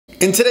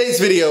In today's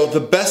video, the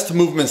best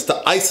movements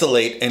to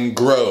isolate and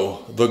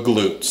grow the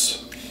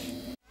glutes.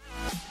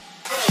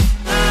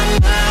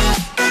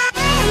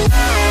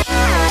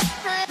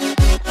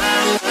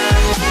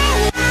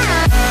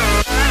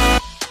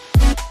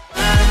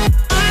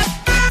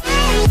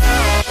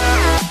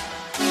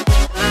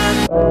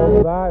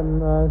 All by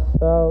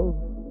myself.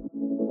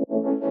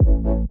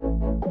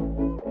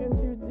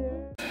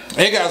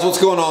 Hey guys, what's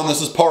going on?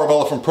 This is Paul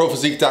Ravella from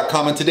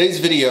ProPhysique.com. In today's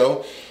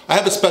video, I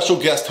have a special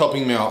guest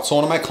helping me out. So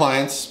one of my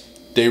clients,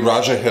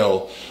 Raja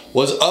Hill,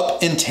 was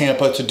up in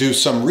Tampa to do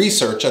some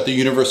research at the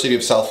University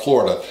of South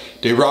Florida.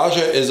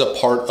 Raja is a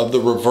part of the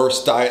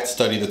reverse diet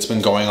study that's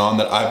been going on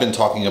that I've been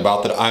talking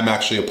about, that I'm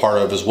actually a part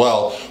of as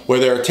well, where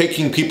they're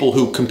taking people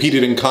who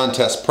competed in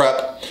contest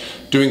prep,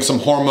 doing some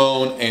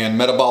hormone and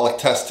metabolic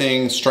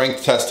testing,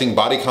 strength testing,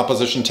 body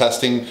composition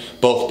testing,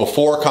 both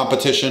before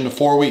competition,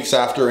 4 weeks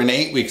after, and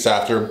 8 weeks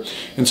after.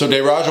 And so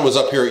Raja was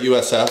up here at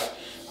USF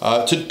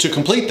to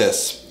complete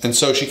this. And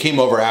so she came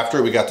over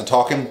after, we got to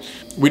talking.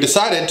 We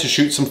decided to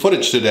shoot some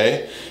footage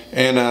today,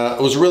 and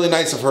it was really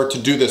nice of her to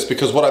do this,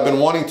 because what I've been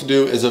wanting to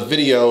do is a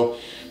video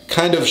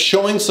kind of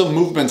showing some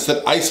movements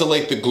that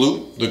isolate the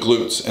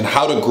glutes and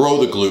how to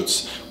grow the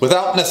glutes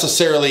without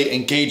necessarily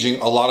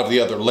engaging a lot of the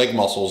other leg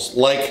muscles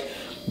like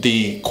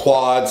the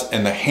quads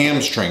and the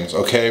hamstrings,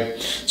 okay?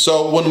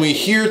 So when we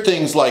hear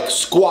things like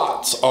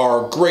squats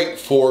are great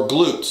for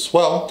glutes,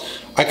 well,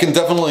 I can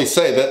definitely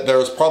say that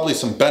there's probably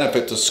some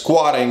benefit to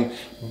squatting,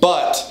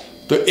 but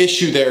the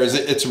issue there is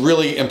it's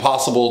really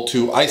impossible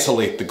to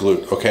isolate the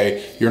glute,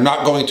 okay? You're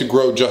not going to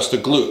grow just the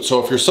glute.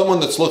 So if you're someone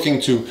that's looking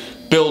to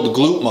build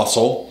glute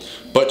muscle,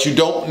 but you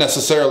don't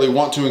necessarily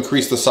want to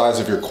increase the size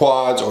of your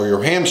quads or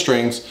your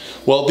hamstrings,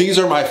 well, these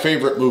are my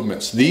favorite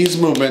movements. These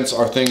movements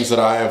are things that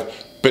I have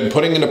been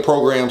putting into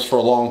programs for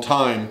a long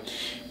time,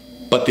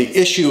 but the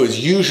issue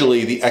is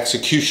usually the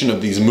execution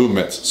of these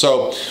movements.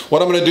 So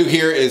what I'm gonna do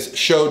here is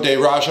show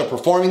Raja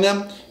performing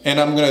them, and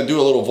I'm gonna do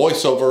a little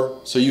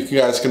voiceover so you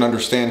guys can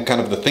understand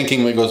kind of the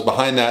thinking that goes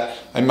behind that.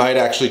 I might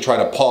actually try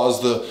to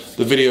pause the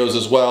videos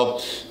as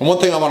well. And one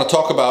thing I wanna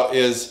talk about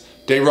is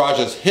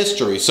Raja's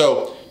history.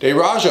 So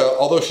Raja,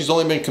 although she's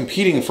only been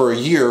competing for a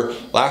year,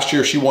 last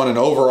year she won an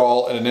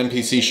overall at an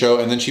NPC show,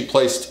 and then she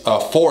placed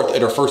fourth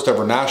at her first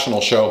ever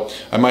national show.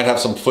 I might have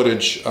some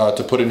footage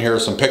to put in here,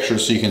 some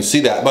pictures so you can see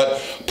that. But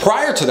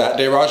prior to that,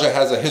 Raja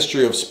has a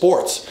history of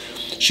sports.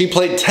 She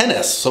played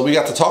tennis, so we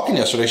got to talking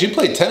yesterday. She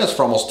played tennis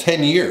for almost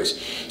 10 years.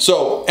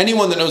 So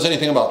anyone that knows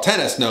anything about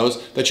tennis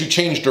knows that you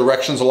change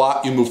directions a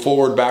lot, you move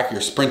forward, back,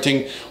 you're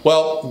sprinting.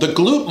 Well, the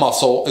glute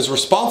muscle is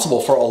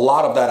responsible for a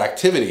lot of that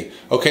activity.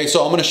 Okay,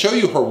 so I'm gonna show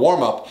you her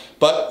warm-up,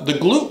 but the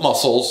glute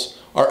muscles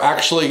are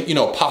actually,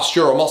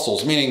 postural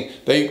muscles, meaning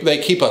they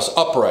keep us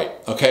upright,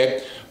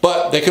 okay?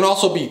 But they can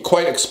also be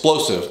quite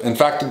explosive. In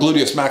fact, the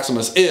gluteus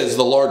maximus is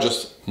the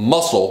largest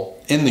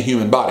muscle in the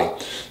human body.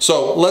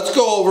 So let's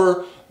go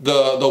over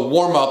the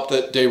warm-up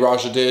that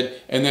Raja did,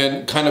 and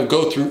then kind of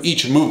go through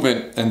each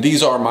movement, and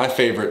these are my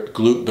favorite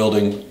glute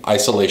building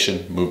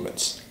isolation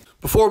movements.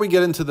 Before we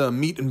get into the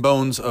meat and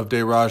bones of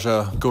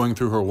Raja going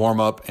through her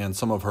warm-up and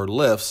some of her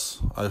lifts,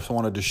 I just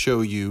wanted to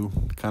show you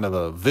kind of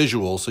a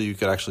visual so you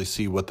could actually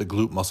see what the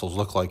glute muscles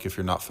look like if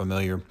you're not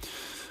familiar.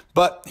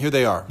 But here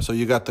they are. So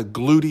you got the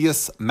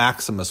gluteus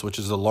maximus, which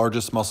is the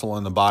largest muscle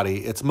in the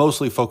body. It's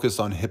mostly focused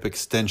on hip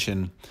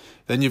extension.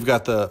 Then you've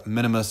got the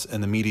minimus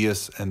and the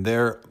medius, and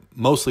they're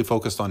mostly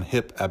focused on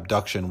hip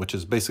abduction, which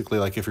is basically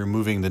like if you're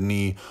moving the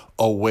knee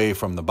away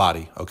from the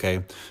body,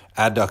 okay?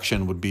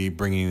 Adduction would be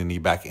bringing the knee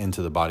back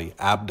into the body.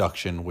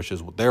 Abduction, which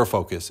is their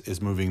focus, is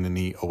moving the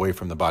knee away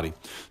from the body.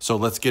 So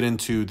let's get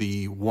into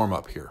the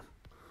warm-up here.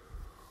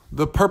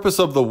 The purpose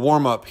of the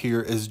warm-up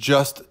here is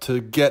just to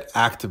get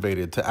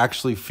activated, to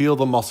actually feel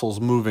the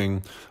muscles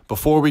moving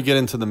before we get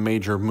into the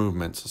major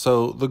movements.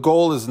 So the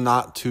goal is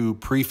not to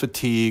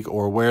pre-fatigue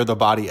or wear the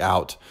body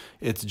out.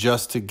 It's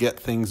just to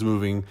get things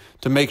moving,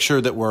 to make sure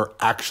that we're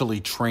actually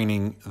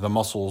training the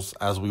muscles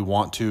as we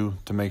want to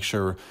make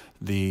sure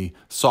the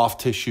soft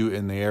tissue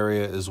in the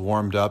area is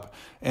warmed up.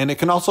 And it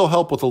can also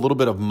help with a little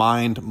bit of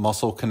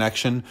mind-muscle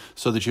connection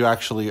so that you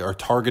actually are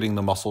targeting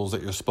the muscles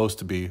that you're supposed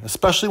to be,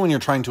 especially when you're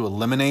trying to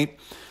eliminate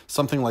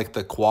something like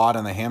the quad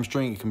and the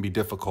hamstring. It can be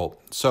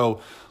difficult. So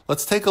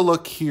let's take a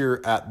look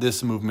here at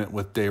this movement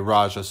with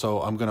Raja.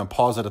 So I'm going to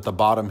pause it at the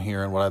bottom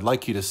here, and what I'd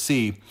like you to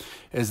see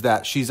is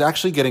that she's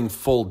actually getting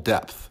full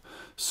depth.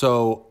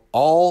 So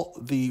all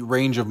the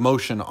range of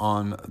motion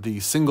on the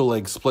single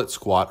leg split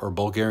squat or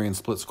Bulgarian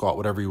split squat,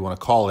 whatever you want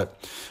to call it.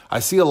 I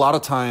see a lot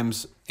of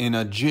times in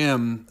a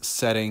gym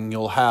setting,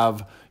 you'll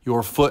have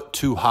your foot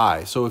too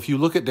high. So if you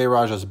look at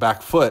Raja's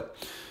back foot,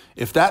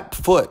 if that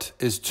foot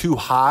is too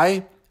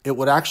high, it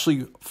would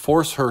actually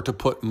force her to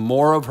put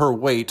more of her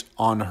weight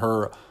on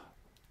her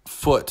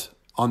foot,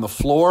 on the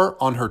floor,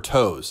 on her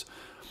toes.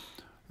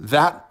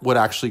 that would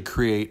actually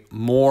create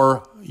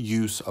more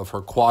use of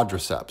her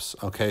quadriceps,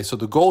 okay? So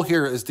the goal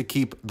here is to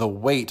keep the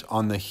weight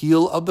on the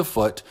heel of the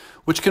foot,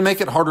 which can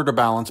make it harder to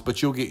balance,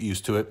 but you'll get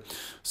used to it.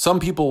 Some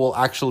people will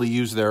actually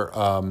use their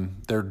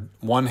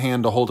one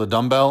hand to hold a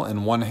dumbbell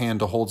and one hand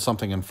to hold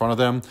something in front of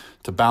them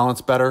to balance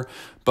better,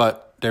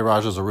 but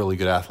Deraja's a really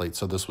good athlete,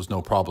 so this was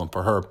no problem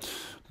for her.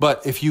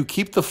 But if you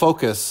keep the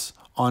focus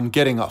on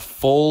getting a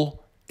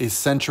full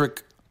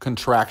eccentric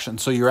contraction,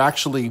 so you're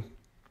actually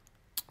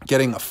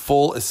getting a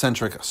full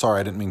eccentric, sorry,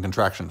 I didn't mean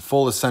contraction,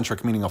 full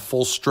eccentric, meaning a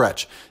full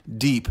stretch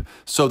deep,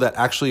 so that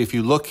actually if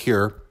you look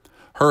here,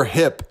 her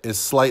hip is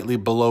slightly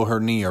below her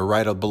knee or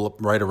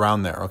right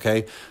around there,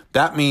 okay?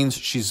 That means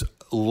she's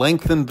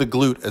lengthened the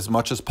glute as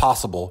much as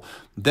possible.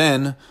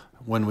 Then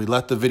when we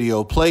let the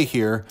video play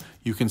here,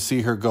 you can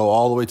see her go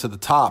all the way to the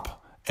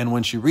top. And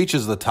when she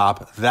reaches the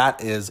top,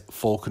 that is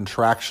full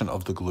contraction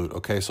of the glute,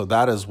 okay? So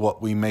that is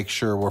what we make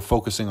sure we're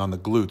focusing on the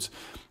glutes.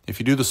 If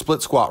you do the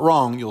split squat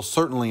wrong, you'll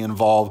certainly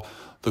involve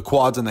the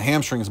quads and the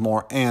hamstrings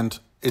more, and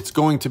it's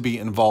going to be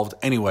involved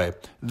anyway.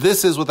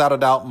 This is without a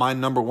doubt my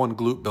 #1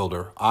 glute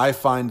builder. I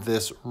find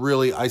this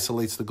really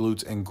isolates the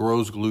glutes and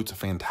grows glutes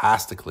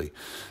fantastically.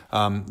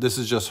 This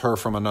is just her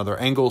from another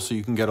angle, so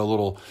you can get a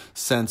little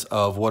sense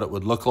of what it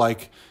would look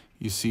like.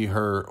 You see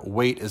her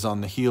weight is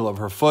on the heel of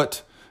her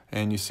foot,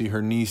 and you see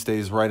her knee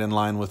stays right in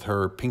line with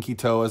her pinky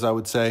toe, as I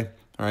would say.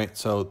 All right,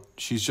 so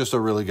she's just a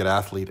really good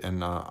athlete,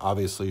 and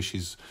obviously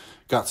she's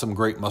got some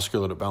great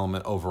muscular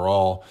development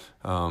overall.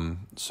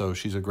 So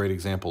she's a great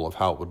example of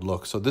how it would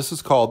look. So this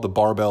is called the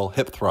barbell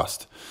hip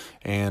thrust.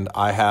 And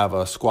I have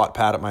a squat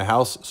pad at my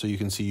house, so you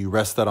can see you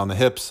rest that on the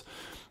hips.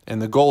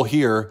 And the goal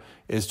here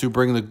is to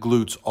bring the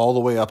glutes all the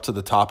way up to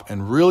the top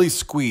and really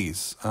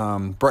squeeze.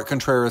 Brett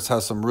Contreras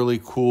has some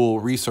really cool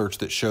research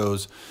that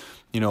shows,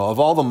 you know, of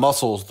all the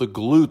muscles, the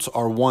glutes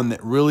are one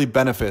that really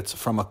benefits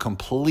from a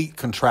complete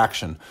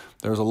contraction.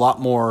 There's a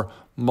lot more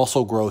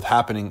muscle growth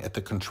happening at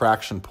the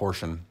contraction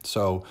portion.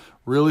 So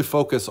really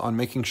focus on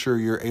making sure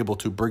you're able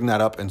to bring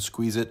that up and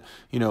squeeze it.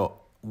 You know,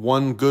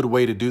 one good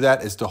way to do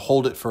that is to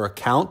hold it for a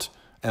count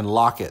and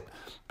lock it,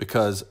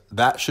 because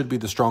that should be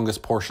the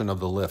strongest portion of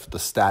the lift, the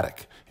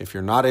static. If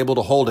you're not able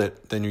to hold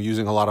it, then you're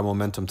using a lot of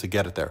momentum to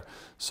get it there.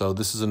 So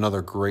this is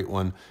another great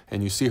one.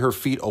 And you see her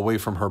feet away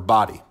from her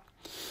body.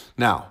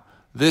 Now,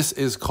 this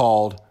is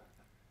called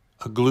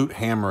a glute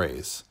ham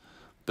raise.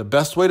 The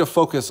best way to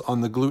focus on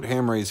the glute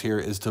ham raise here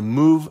is to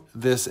move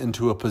this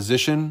into a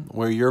position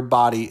where your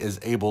body is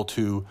able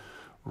to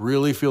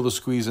really feel the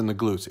squeeze in the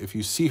glutes. If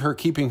you see her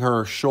keeping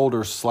her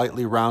shoulders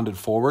slightly rounded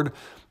forward,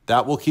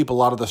 that will keep a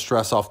lot of the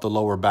stress off the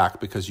lower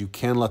back, because you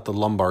can let the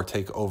lumbar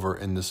take over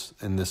in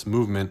this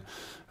movement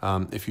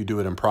if you do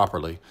it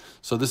improperly.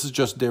 So this is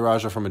just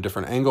Deraja from a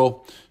different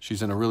angle.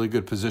 She's in a really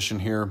good position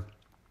here.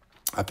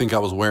 I think I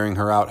was wearing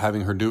her out,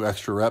 having her do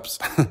extra reps,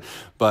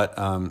 but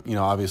you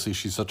know, obviously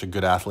she's such a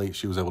good athlete,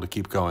 she was able to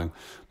keep going.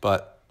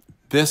 But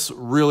this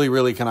really,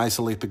 really can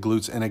isolate the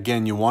glutes. And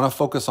again, you want to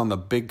focus on the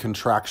big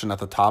contraction at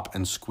the top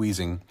and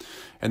squeezing.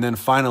 And then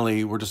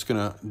finally, we're just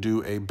going to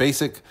do a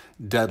basic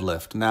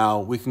deadlift. Now,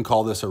 we can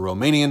call this a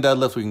Romanian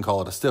deadlift, we can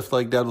call it a stiff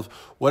leg deadlift,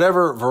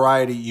 whatever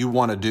variety you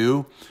want to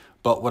do.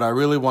 But what I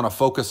really want to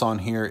focus on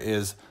here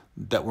is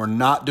that we're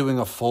not doing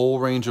a full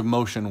range of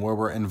motion where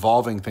we're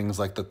involving things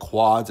like the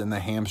quads and the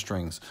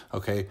hamstrings,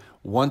 okay?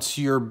 Once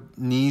your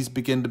knees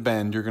begin to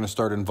bend, you're going to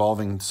start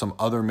involving some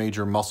other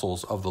major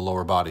muscles of the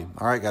lower body.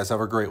 All right, guys, have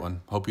a great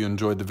one. Hope you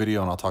enjoyed the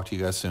video, and I'll talk to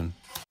you guys soon.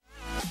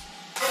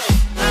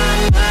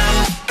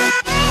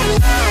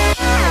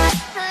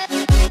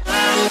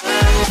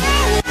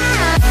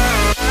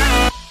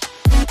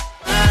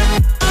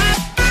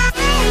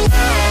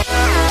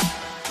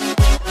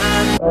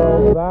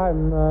 All by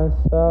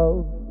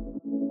myself.